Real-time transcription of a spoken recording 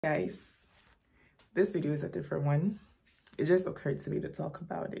Guys, this video is a different one. It just occurred to me to talk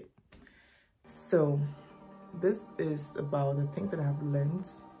about it. So this is about the things that I have learned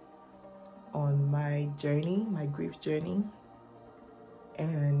on my journey, my grief journey.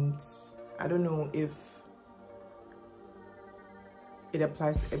 And I don't know if it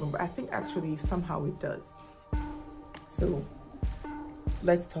applies to everyone, but I think actually somehow it does. So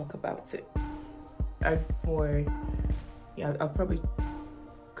let's talk about it. I'll probably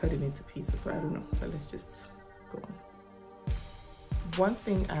cut it into pieces, so I don't know, but let's just go on. One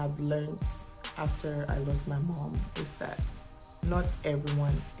thing I've learned after I lost my mom is that not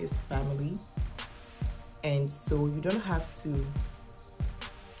everyone is family, and so you don't have to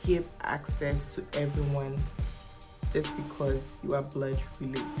give access to everyone just because you are blood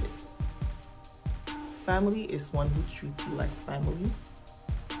related. Family is one who treats you like family,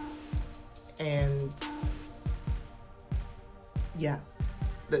 and yeah,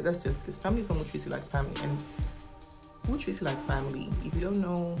 that's just because family is someone who treats you like family. And who treats you like family, if you don't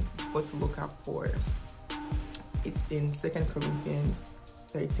know what to look out for, it's in 2 Corinthians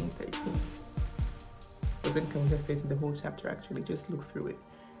 13:13. Or 2 Corinthians 13, the whole chapter actually, just look through it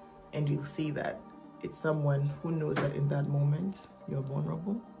and you'll see that it's someone who knows that in that moment you're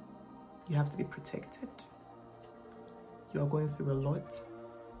vulnerable, you have to be protected, you're going through a lot,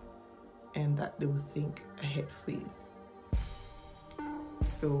 and that they will think ahead for you.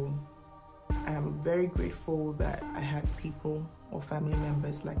 So I am very grateful that I had people or family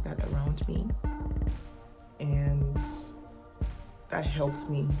members like that around me, and that helped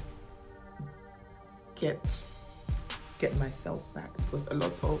me get myself back, because a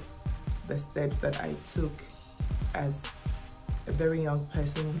lot of the steps that I took as a very young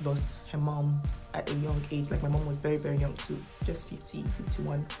person who lost her mom at a young age, like my mom was very, very young too, just 50,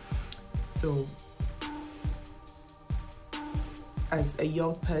 51. So as a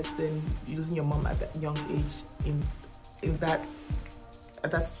young person, losing your mom at that young age, in that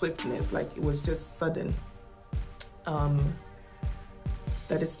swiftness, like it was just sudden.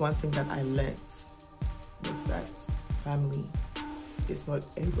 That is one thing that I learned, was that family is not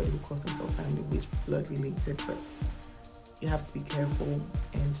everybody who calls themselves family who is blood related, but you have to be careful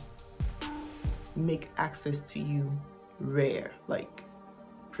and make access to you rare, like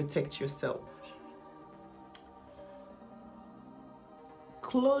protect yourself.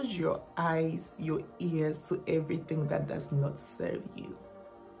 Close your eyes, your ears to everything that does not serve you.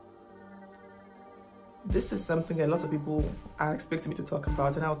 This is something that a lot of people are expecting me to talk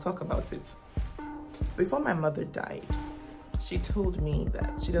about, and I'll talk about it. Before my mother died, she told me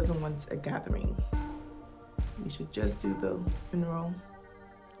that she doesn't want a gathering. We should just do the funeral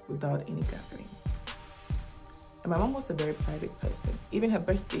without any gathering. And my mom was a very private person. Even her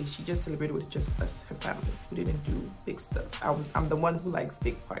birthday, she just celebrated with just us, her family. We didn't do big stuff. I'm the one who likes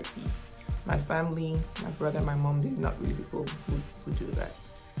big parties. My family, my brother, my mom, they're not really people who do that.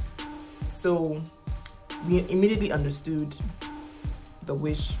 So we immediately understood the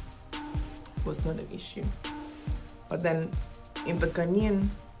wish was not an issue. But then in the Ghanaian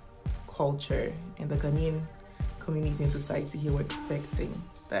culture, in the Ghanaian community and society here, we're expecting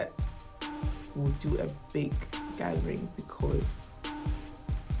that we'll do a big gathering, because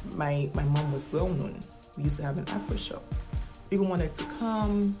my mom was well known. We used to have an Afro shop. People wanted to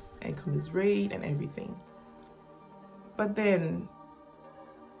come and commiserate and everything. But then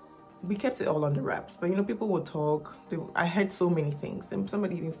we kept it all under wraps. But you know, people would talk. I heard so many things, and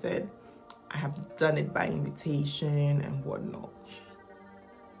somebody even said I have done it by invitation and whatnot.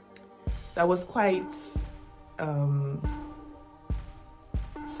 So I was quite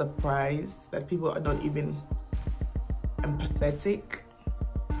surprised that people are not even empathetic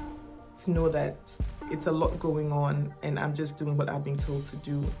to know that it's a lot going on and I'm just doing what I've been told to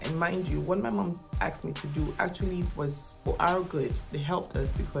do. And mind you, what my mom asked me to do actually was for our good. They helped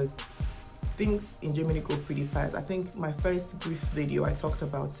us because things in Germany go pretty fast. I think my first grief video, I talked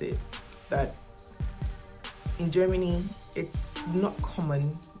about it, that in Germany, it's not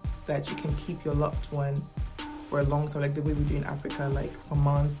common that you can keep your loved one for a long time, like the way we do in Africa, like for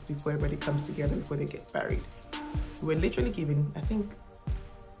months before everybody comes together, before they get buried. We were literally given, I think,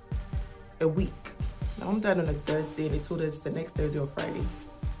 a week. My mom died on a Thursday, and they told us the next Thursday or Friday,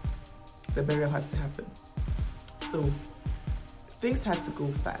 the burial has to happen. So things had to go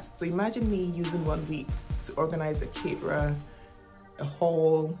fast. So imagine me using 1 week to organize a caterer, a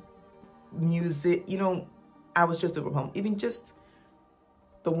hall, music, you know, I was just overwhelmed. Even just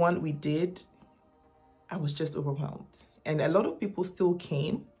the one we did, I was just overwhelmed. And a lot of people still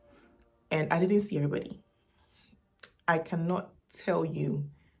came, and I didn't see everybody. I cannot tell you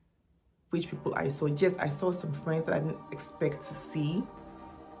which people I saw. Yes, I saw some friends that I didn't expect to see,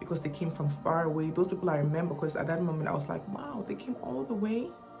 because they came from far away. Those people I remember because at that moment I was like, wow, they came all the way.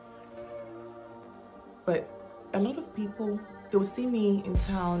 But a lot of people, they'll see me in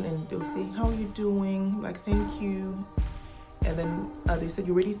town and they'll say, how are you doing? Like, thank you. And then they said,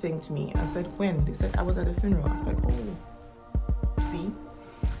 you already thanked me. I said, when? They said, I was at the funeral. I was like, oh, see?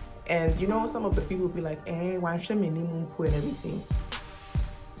 And you know, some of the people will be like, why should me and everything?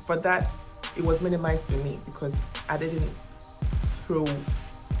 For that, it was minimized for me because I didn't throw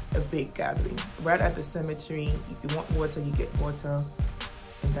a big gathering. Right at the cemetery, if you want water, you get water.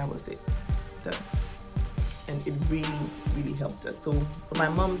 And that was it. Done. And it really, really helped us. So for my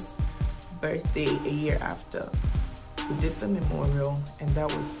mom's birthday a year after, we did the memorial, and that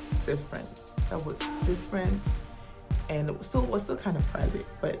was different. That was different, and it was still kind of private,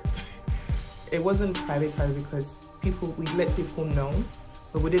 but it wasn't private because we let people know,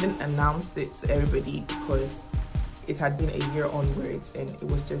 but we didn't announce it to everybody because it had been a year onwards, and it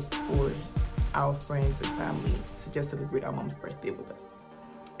was just for our friends and family to just celebrate our mom's birthday with us.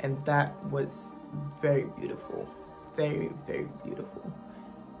 And that was very beautiful, very, very beautiful.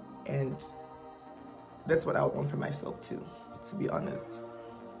 And that's what I would want for myself too, to be honest.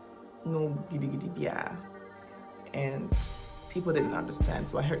 No giddy giddy bia. And people didn't understand,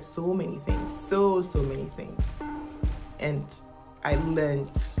 so I heard so many things, so many things. And I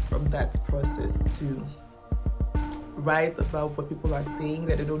learned from that process to rise above what people are saying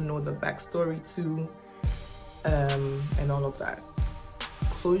that they don't know the backstory to, and all of that.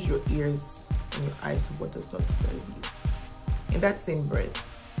 Close your ears and your eyes to what does not serve you. In that same breath,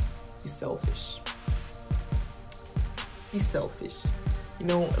 be selfish. Be selfish. You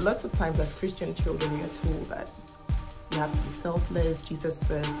know, lots of times as Christian children, we are told that you have to be selfless, Jesus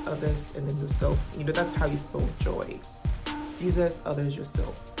first, others, and then yourself. You know, that's how you spell joy. Jesus, others,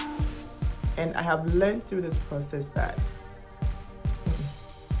 yourself. And I have learned through this process that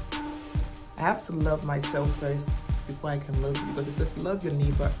I have to love myself first before I can love you, because it says love your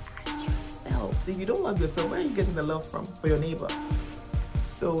neighbor as yourself. So if you don't love yourself, where are you getting the love from for your neighbor?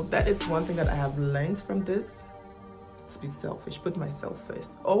 So that is one thing that I have learned from this, to be selfish, put myself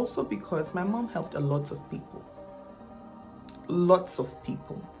first. Also because my mom helped a lot of people. Lots of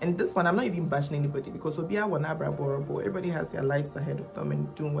people. And this one, I'm not even bashing anybody, because everybody has their lives ahead of them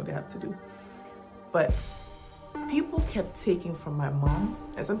and doing what they have to do. But people kept taking from my mom,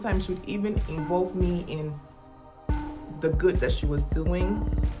 and sometimes she would even involve me in the good that she was doing.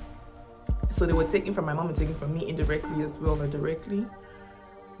 So they were taking from my mom and taking from me indirectly as well, or directly.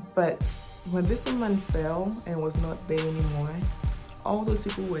 But when this woman fell and was not there anymore, all those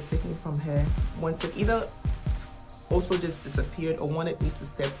people who were taking from her wanted either also just disappeared or wanted me to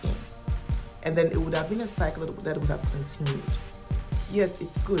step in. And then it would have been a cycle that would have continued. Yes,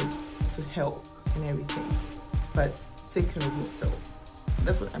 it's good to help and everything, but take care of yourself.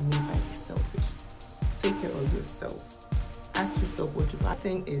 That's what I mean by be selfish. Take care of yourself. Ask yourself what your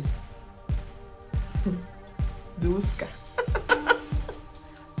thing is. Zuska.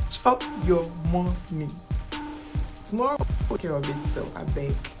 Chop your money. Tomorrow will take care of itself, I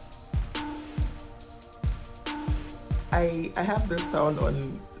beg. I have this sound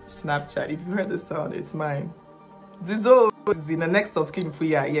on Snapchat. If you heard the sound, it's mine. Zizo is in the next of kin for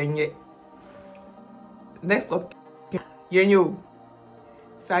ya yenye. Next of kin yenyo.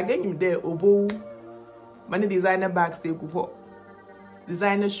 So again you there obo. Many designer bags they go.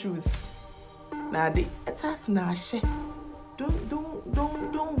 Designer shoes. Now the etas na she.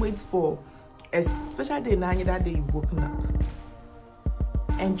 Don't wait for, especially the night that day you've woken up.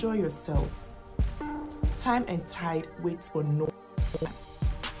 Enjoy yourself. Time and tide waits for no one.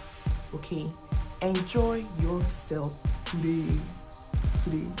 Okay? Enjoy yourself today.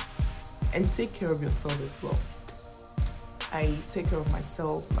 And take care of yourself as well. I take care of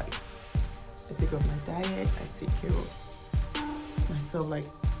myself, like I take care of my diet, I take care of myself, like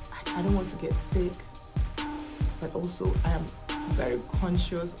I don't want to get sick, but also I am very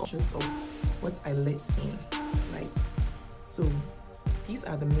conscious of what I let in, right? So these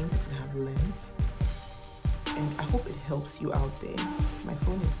are the main things I have learned, and I hope it helps you out there. My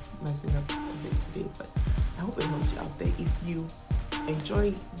phone is messing up a bit today, but I hope it helps you out there. If you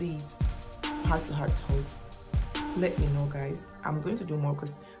enjoy these heart-to-heart talks, let me know, guys. I'm going to do more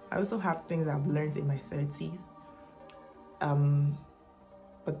because I also have things I've learned in my 30s.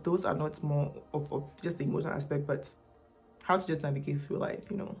 But those are not more of just the emotional aspect, but how to just navigate through life,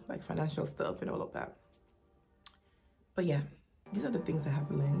 you know, like financial stuff and all of that. But yeah, these are the things I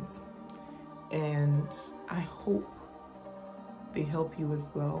have learned, and I hope they help you as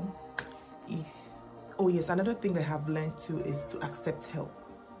well. Oh yes, another thing that I have learned too is to accept help,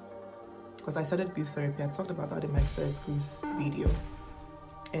 because I started grief therapy. I talked about that in my first grief video.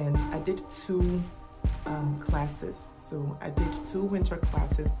 and I did 2 classes. So I did 2 winter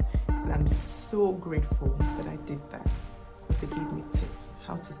classes, and I'm so grateful that I did that, because they gave me tips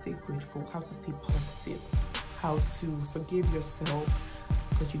how to stay grateful, how to stay positive, how to forgive yourself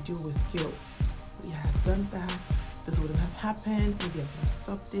because you deal with guilt. We had done that, this wouldn't have happened, maybe I could have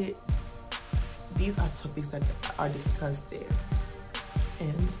stopped it. These are topics that are discussed there.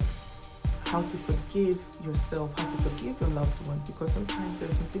 And how to forgive yourself, how to forgive your loved one, because sometimes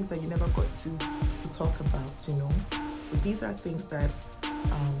there's some things that you never got to talk about, you know. So these are things that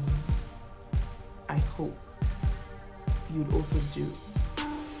I hope you'd also do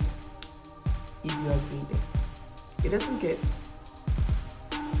if you are grieving. It doesn't get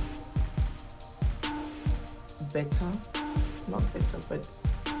better, not better, but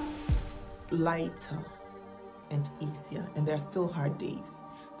lighter and easier. And there are still hard days.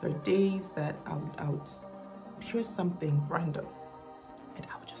 There are days that I would hear something random and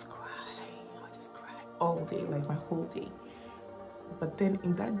I would just cry. I would just cry all day, like my whole day. But then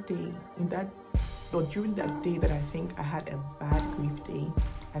in that day, during that day that I think I had a bad grief day,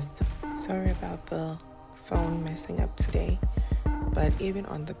 sorry about the phone messing up today, but even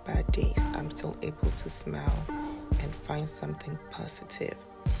on the bad days, I'm still able to smile and find something positive.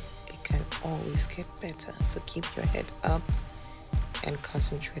 It can always get better, so keep your head up and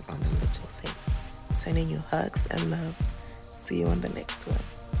concentrate on the little things. Sending you hugs and love. See you on the next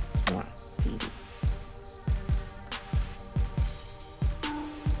one. Phoebe.